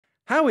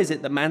How is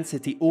it that Man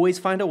City always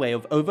find a way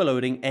of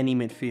overloading any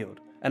midfield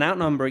and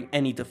outnumbering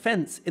any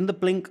defence in the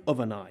blink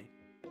of an eye?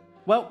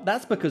 Well,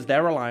 that's because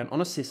they're reliant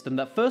on a system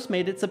that first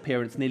made its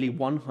appearance nearly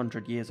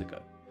 100 years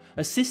ago.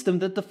 A system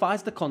that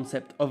defies the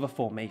concept of a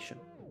formation.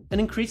 An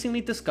increasingly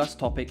discussed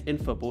topic in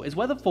football is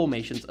whether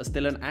formations are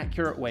still an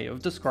accurate way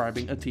of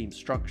describing a team's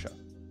structure.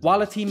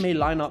 While a team may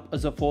line up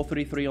as a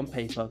 4-3-3 on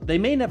paper, they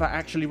may never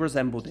actually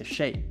resemble this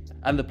shape,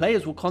 and the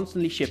players will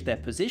constantly shift their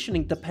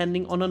positioning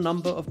depending on a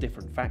number of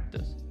different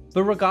factors.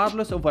 But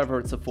regardless of whether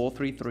it's a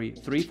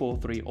 4-3-3,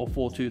 3-4-3 or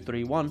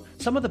 4-2-3-1,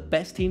 some of the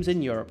best teams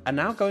in Europe are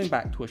now going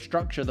back to a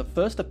structure that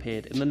first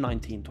appeared in the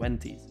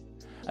 1920s.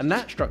 And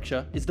that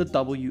structure is the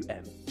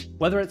WM.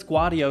 Whether it's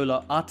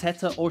Guardiola,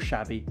 Arteta or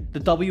Xavi, the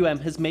WM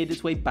has made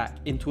its way back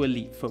into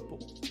elite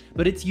football.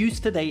 But its use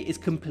today is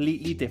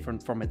completely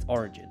different from its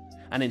origin.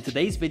 And in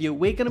today's video,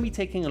 we're going to be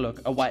taking a look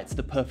at why it's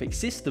the perfect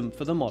system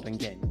for the modern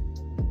game.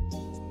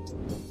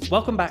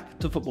 Welcome back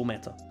to Football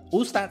Meta.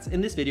 All stats in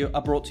this video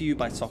are brought to you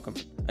by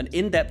Soccerman, an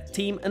in-depth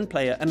team and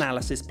player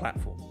analysis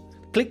platform.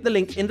 Click the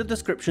link in the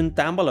description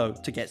down below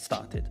to get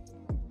started.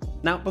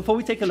 Now, before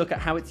we take a look at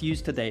how it's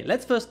used today,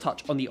 let's first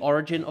touch on the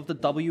origin of the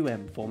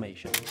WM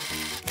formation.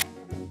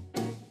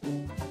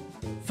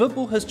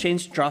 Football has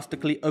changed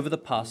drastically over the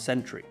past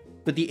century,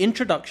 but the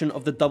introduction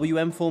of the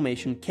WM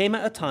formation came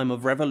at a time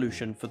of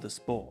revolution for the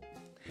sport.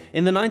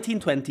 In the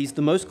 1920s,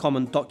 the most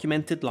common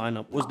documented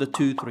lineup was the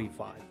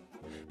 2-3-5.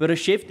 But a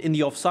shift in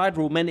the offside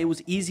rule meant it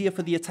was easier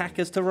for the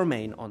attackers to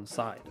remain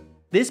onside.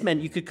 This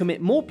meant you could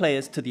commit more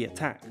players to the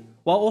attack,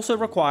 while also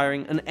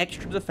requiring an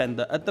extra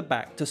defender at the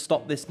back to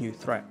stop this new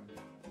threat.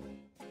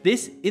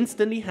 This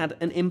instantly had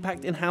an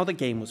impact in how the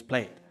game was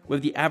played,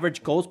 with the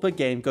average goals per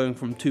game going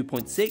from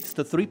 2.6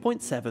 to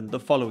 3.7 the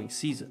following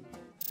season.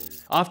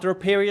 After a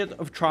period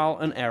of trial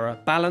and error,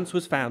 balance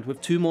was found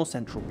with two more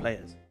central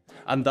players,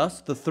 and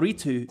thus the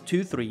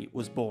 3-2-2-3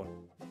 was born.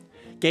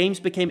 Games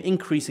became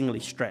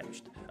increasingly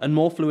stretched, and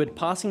more fluid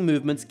passing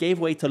movements gave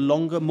way to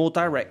longer, more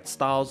direct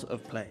styles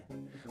of play,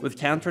 with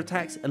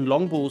counterattacks and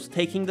long balls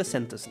taking the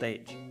centre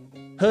stage.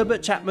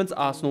 Herbert Chapman's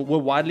Arsenal were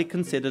widely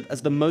considered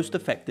as the most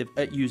effective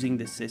at using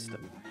this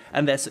system,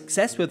 and their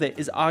success with it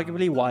is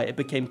arguably why it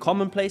became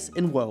commonplace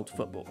in world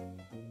football.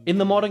 In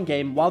the modern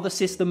game, while the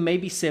system may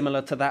be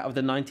similar to that of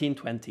the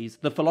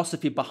 1920s, the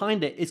philosophy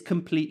behind it is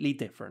completely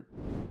different.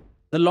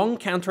 The long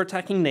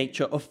counter-attacking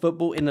nature of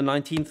football in the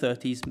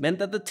 1930s meant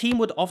that the team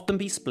would often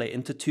be split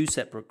into two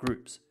separate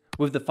groups,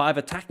 with the 5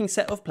 attacking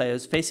set of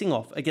players facing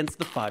off against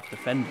the 5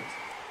 defenders.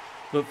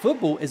 But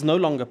football is no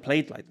longer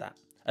played like that,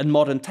 and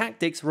modern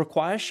tactics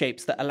require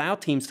shapes that allow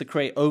teams to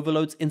create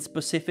overloads in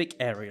specific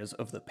areas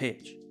of the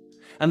pitch.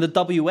 And the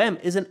WM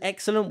is an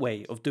excellent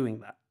way of doing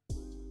that.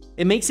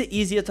 It makes it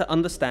easier to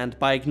understand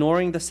by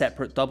ignoring the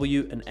separate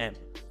W and M,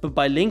 but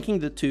by linking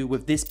the two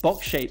with this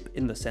box shape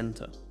in the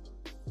center.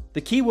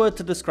 The key word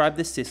to describe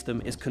this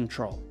system is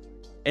control.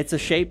 It's a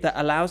shape that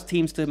allows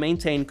teams to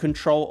maintain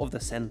control of the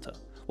center,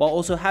 while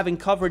also having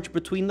coverage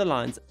between the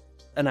lines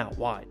and out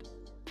wide.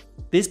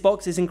 This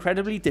box is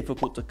incredibly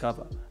difficult to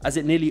cover, as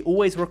it nearly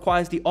always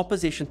requires the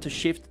opposition to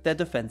shift their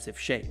defensive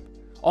shape,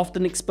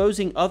 often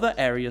exposing other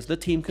areas the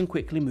team can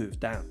quickly move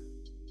down.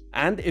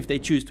 And if they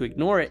choose to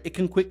ignore it, it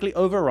can quickly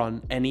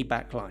overrun any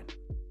backline.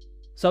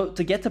 So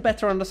to get a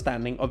better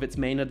understanding of its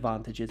main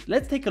advantages,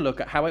 let's take a look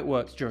at how it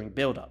works during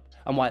build-up,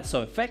 and why it's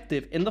so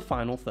effective in the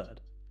final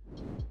third.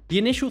 The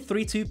initial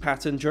 3-2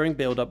 pattern during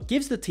build-up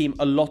gives the team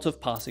a lot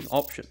of passing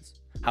options.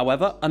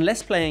 However,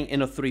 unless playing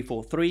in a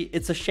 3-4-3,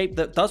 it's a shape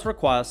that does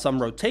require some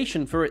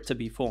rotation for it to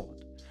be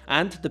formed,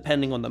 and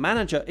depending on the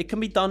manager, it can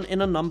be done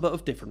in a number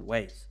of different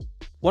ways.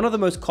 One of the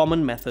most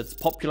common methods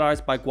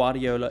popularized by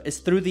Guardiola is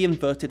through the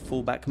inverted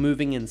fullback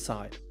moving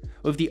inside,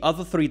 with the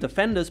other 3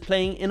 defenders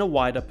playing in a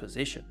wider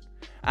position,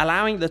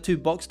 allowing the 2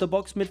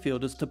 box-to-box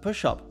midfielders to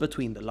push up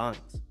between the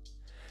lines.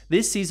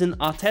 This season,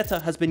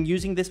 Arteta has been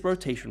using this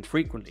rotation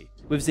frequently,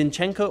 with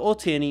Zinchenko or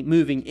Tierney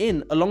moving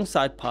in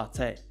alongside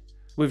Partey,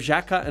 with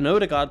Xhaka and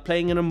Odegaard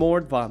playing in a more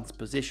advanced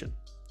position.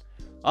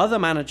 Other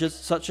managers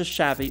such as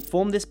Xavi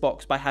form this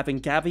box by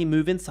having Gavi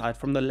move inside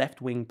from the left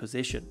wing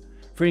position,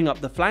 freeing up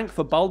the flank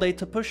for Balde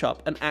to push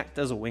up and act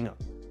as a winger.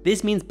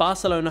 This means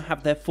Barcelona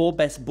have their 4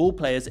 best ball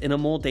players in a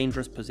more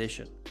dangerous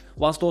position,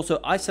 whilst also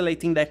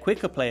isolating their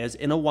quicker players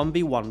in a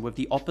 1v1 with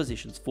the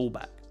opposition's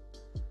fullback.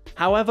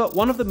 However,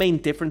 one of the main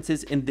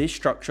differences in this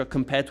structure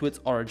compared to its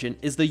origin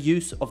is the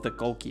use of the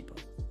goalkeeper.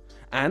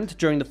 And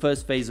during the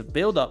first phase of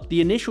build-up,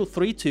 the initial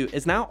 3-2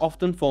 is now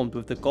often formed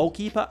with the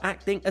goalkeeper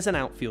acting as an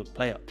outfield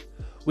player,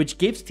 which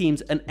gives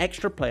teams an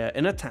extra player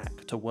in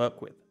attack to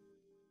work with.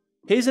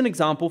 Here's an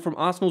example from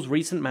Arsenal's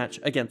recent match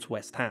against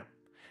West Ham.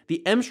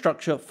 The M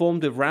structure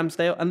formed with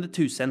Ramsdale and the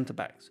 2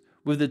 centre-backs,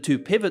 with the 2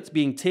 pivots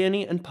being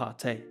Tierney and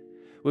Partey,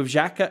 with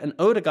Xhaka and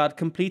Odegaard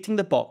completing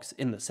the box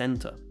in the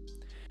centre.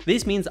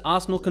 This means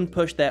Arsenal can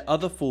push their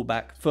other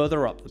fullback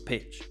further up the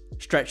pitch,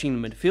 stretching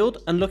the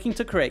midfield and looking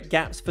to create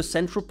gaps for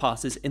central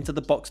passes into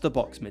the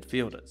box-to-box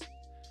midfielders.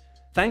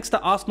 Thanks to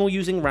Arsenal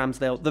using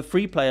Ramsdale, the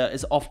free player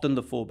is often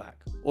the fullback,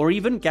 or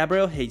even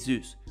Gabriel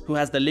Jesus, who who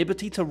has the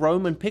liberty to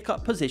roam and pick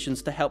up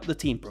positions to help the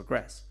team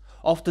progress,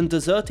 often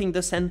deserting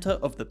the centre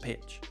of the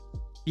pitch.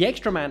 The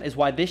extra man is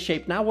why this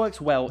shape now works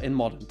well in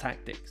modern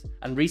tactics,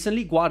 and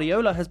recently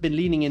Guardiola has been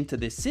leaning into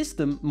this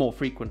system more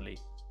frequently,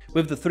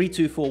 with the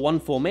 3-2-4-1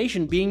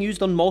 formation being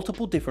used on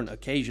multiple different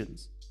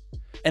occasions.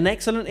 An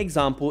excellent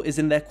example is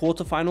in their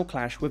quarter-final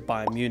clash with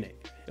Bayern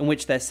Munich, in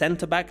which their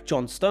centre-back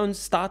John Stones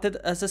started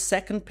as a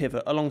second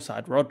pivot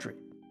alongside Rodri.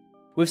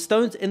 With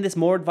Stones in this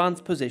more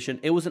advanced position,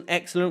 it was an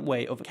excellent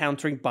way of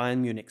countering Bayern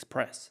Munich's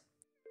press.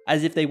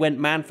 As if they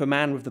went man for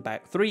man with the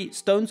back three,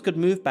 Stones could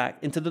move back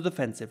into the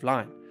defensive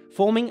line,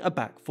 forming a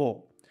back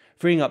four,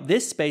 freeing up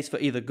this space for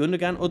either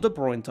Gundogan or De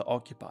Bruyne to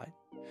occupy,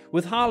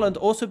 with Haaland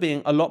also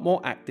being a lot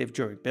more active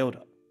during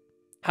build-up.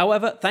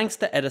 However, thanks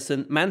to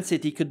Ederson, Man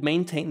City could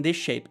maintain this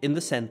shape in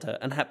the centre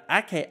and have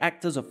Ake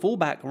act as a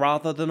fullback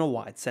rather than a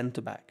wide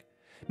centre-back,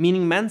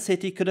 meaning Man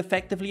City could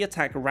effectively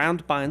attack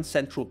around Bayern's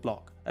central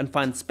block and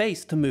find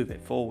space to move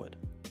it forward.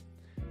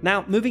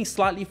 Now, moving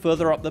slightly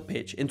further up the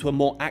pitch into a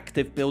more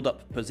active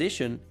build-up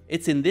position,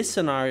 it's in this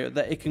scenario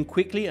that it can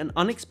quickly and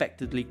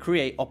unexpectedly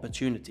create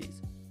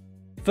opportunities.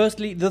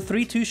 Firstly, the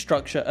 3-2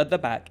 structure at the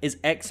back is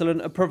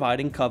excellent at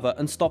providing cover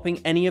and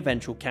stopping any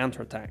eventual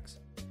counterattacks.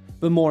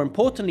 But more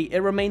importantly, it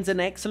remains an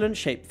excellent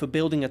shape for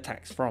building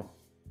attacks from.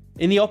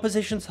 In the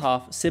opposition's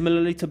half,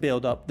 similarly to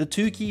build-up, the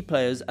two key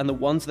players and the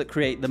ones that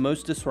create the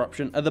most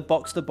disruption are the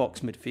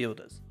box-to-box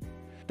midfielders.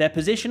 Their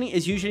positioning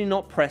is usually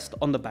not pressed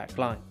on the back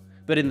line,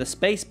 but in the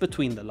space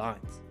between the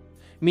lines,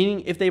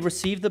 meaning if they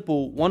receive the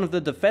ball, one of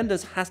the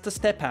defenders has to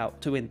step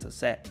out to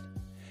intercept.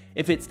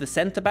 If it's the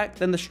centre-back,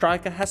 then the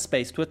striker has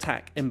space to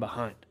attack in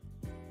behind.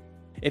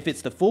 If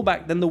it's the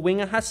fullback, then the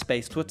winger has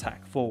space to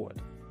attack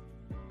forward.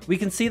 We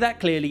can see that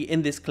clearly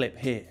in this clip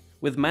here,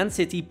 with Man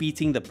City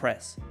beating the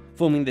press,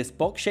 forming this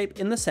box shape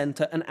in the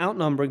centre and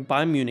outnumbering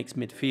Bayern Munich's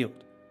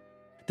midfield.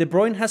 De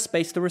Bruyne has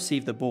space to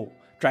receive the ball,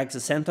 drags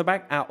the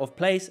centre-back out of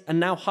place, and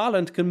now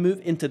Haaland can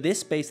move into this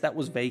space that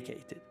was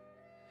vacated.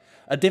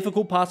 A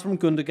difficult pass from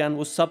Gundogan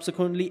was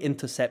subsequently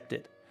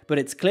intercepted, but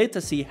it's clear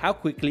to see how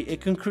quickly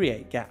it can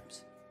create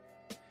gaps.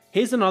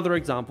 Here's another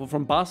example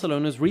from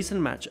Barcelona's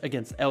recent match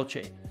against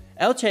Elche.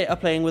 Elche are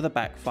playing with a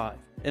back five,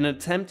 in an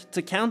attempt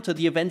to counter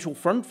the eventual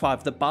front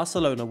five that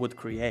Barcelona would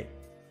create.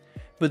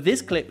 But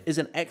this clip is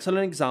an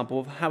excellent example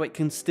of how it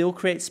can still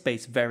create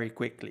space very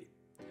quickly.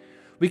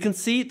 We can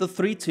see the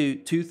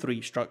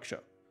 3-2-2-3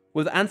 structure,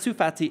 with Ansu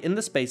Fati in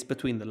the space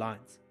between the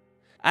lines.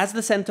 As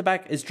the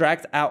centre-back is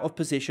dragged out of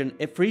position,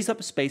 it frees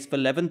up space for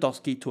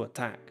Lewandowski to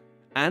attack,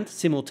 and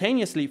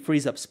simultaneously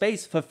frees up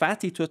space for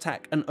Fati to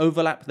attack and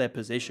overlap their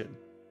position.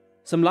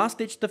 Some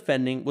last-ditch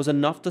defending was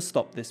enough to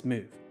stop this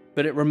move,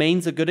 but it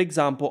remains a good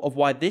example of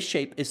why this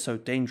shape is so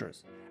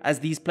dangerous, as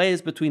these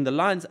players between the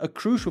lines are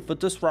crucial for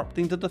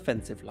disrupting the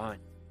defensive line.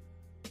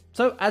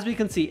 So as we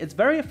can see, it's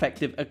very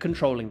effective at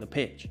controlling the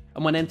pitch,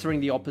 and when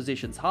entering the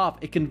opposition's half,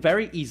 it can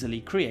very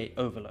easily create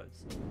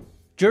overloads.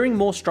 During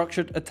more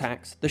structured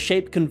attacks, the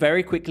shape can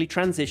very quickly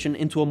transition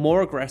into a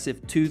more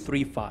aggressive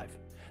 2-3-5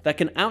 that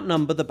can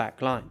outnumber the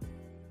back line.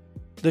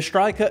 The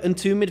striker and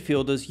two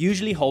midfielders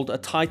usually hold a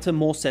tighter,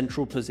 more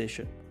central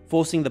position,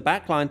 forcing the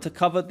back line to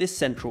cover this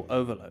central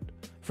overload,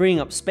 freeing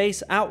up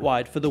space out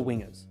wide for the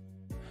wingers.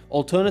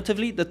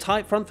 Alternatively, the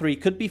tight front three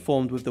could be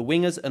formed with the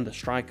wingers and the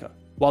striker,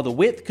 while the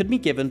width could be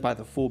given by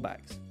the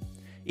fullbacks.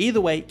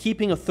 Either way,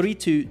 keeping a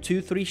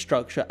 3-2-2-3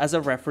 structure as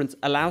a reference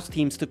allows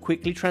teams to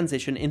quickly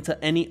transition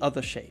into any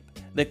other shape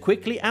that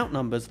quickly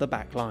outnumbers the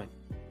back line,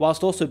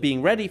 whilst also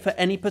being ready for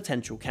any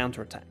potential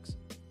counterattacks.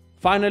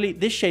 Finally,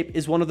 this shape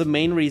is one of the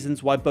main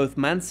reasons why both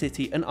Man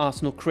City and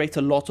Arsenal create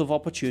a lot of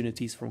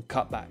opportunities from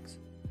cutbacks.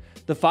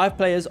 The 5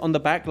 players on the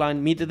back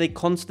line mean that they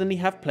constantly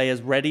have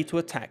players ready to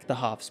attack the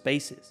half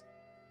spaces,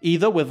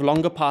 either with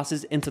longer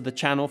passes into the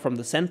channel from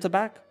the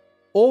centre-back,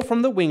 or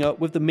from the winger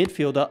with the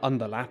midfielder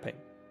underlapping.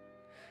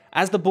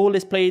 As the ball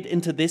is played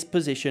into this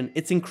position,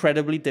 it's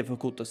incredibly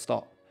difficult to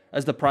stop,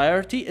 as the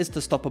priority is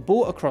to stop a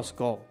ball across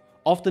goal,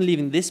 often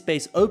leaving this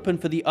space open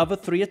for the other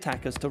 3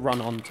 attackers to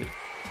run onto.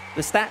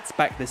 The stats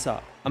back this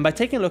up, and by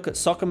taking a look at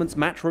Soccerman's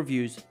match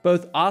reviews,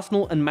 both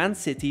Arsenal and Man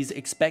City's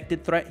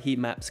expected threat heat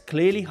maps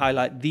clearly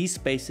highlight these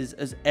spaces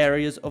as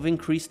areas of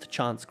increased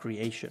chance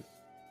creation,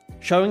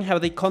 showing how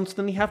they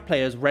constantly have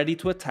players ready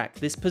to attack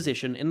this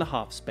position in the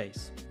half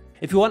space.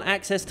 If you want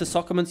access to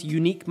Soccerman's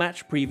unique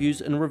match previews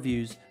and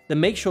reviews,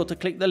 then make sure to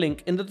click the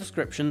link in the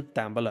description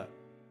down below.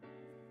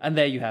 And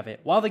there you have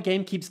it. While the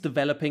game keeps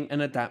developing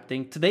and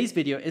adapting, today's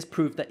video is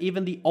proof that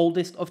even the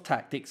oldest of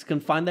tactics can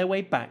find their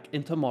way back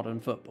into modern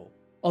football.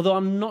 Although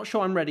I'm not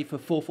sure I'm ready for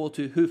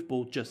 4-4-2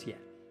 hoofball just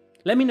yet.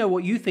 Let me know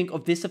what you think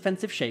of this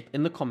offensive shape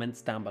in the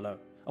comments down below,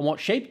 and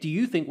what shape do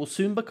you think will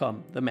soon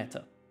become the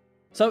meta.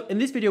 So in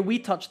this video we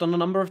touched on a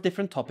number of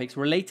different topics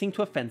relating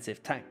to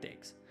offensive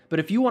tactics, but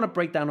if you want a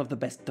breakdown of the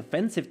best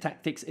defensive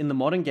tactics in the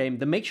modern game,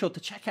 then make sure to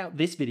check out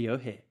this video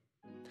here.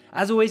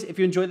 As always, if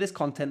you enjoy this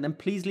content, then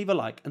please leave a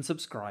like and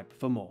subscribe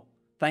for more.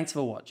 Thanks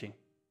for watching.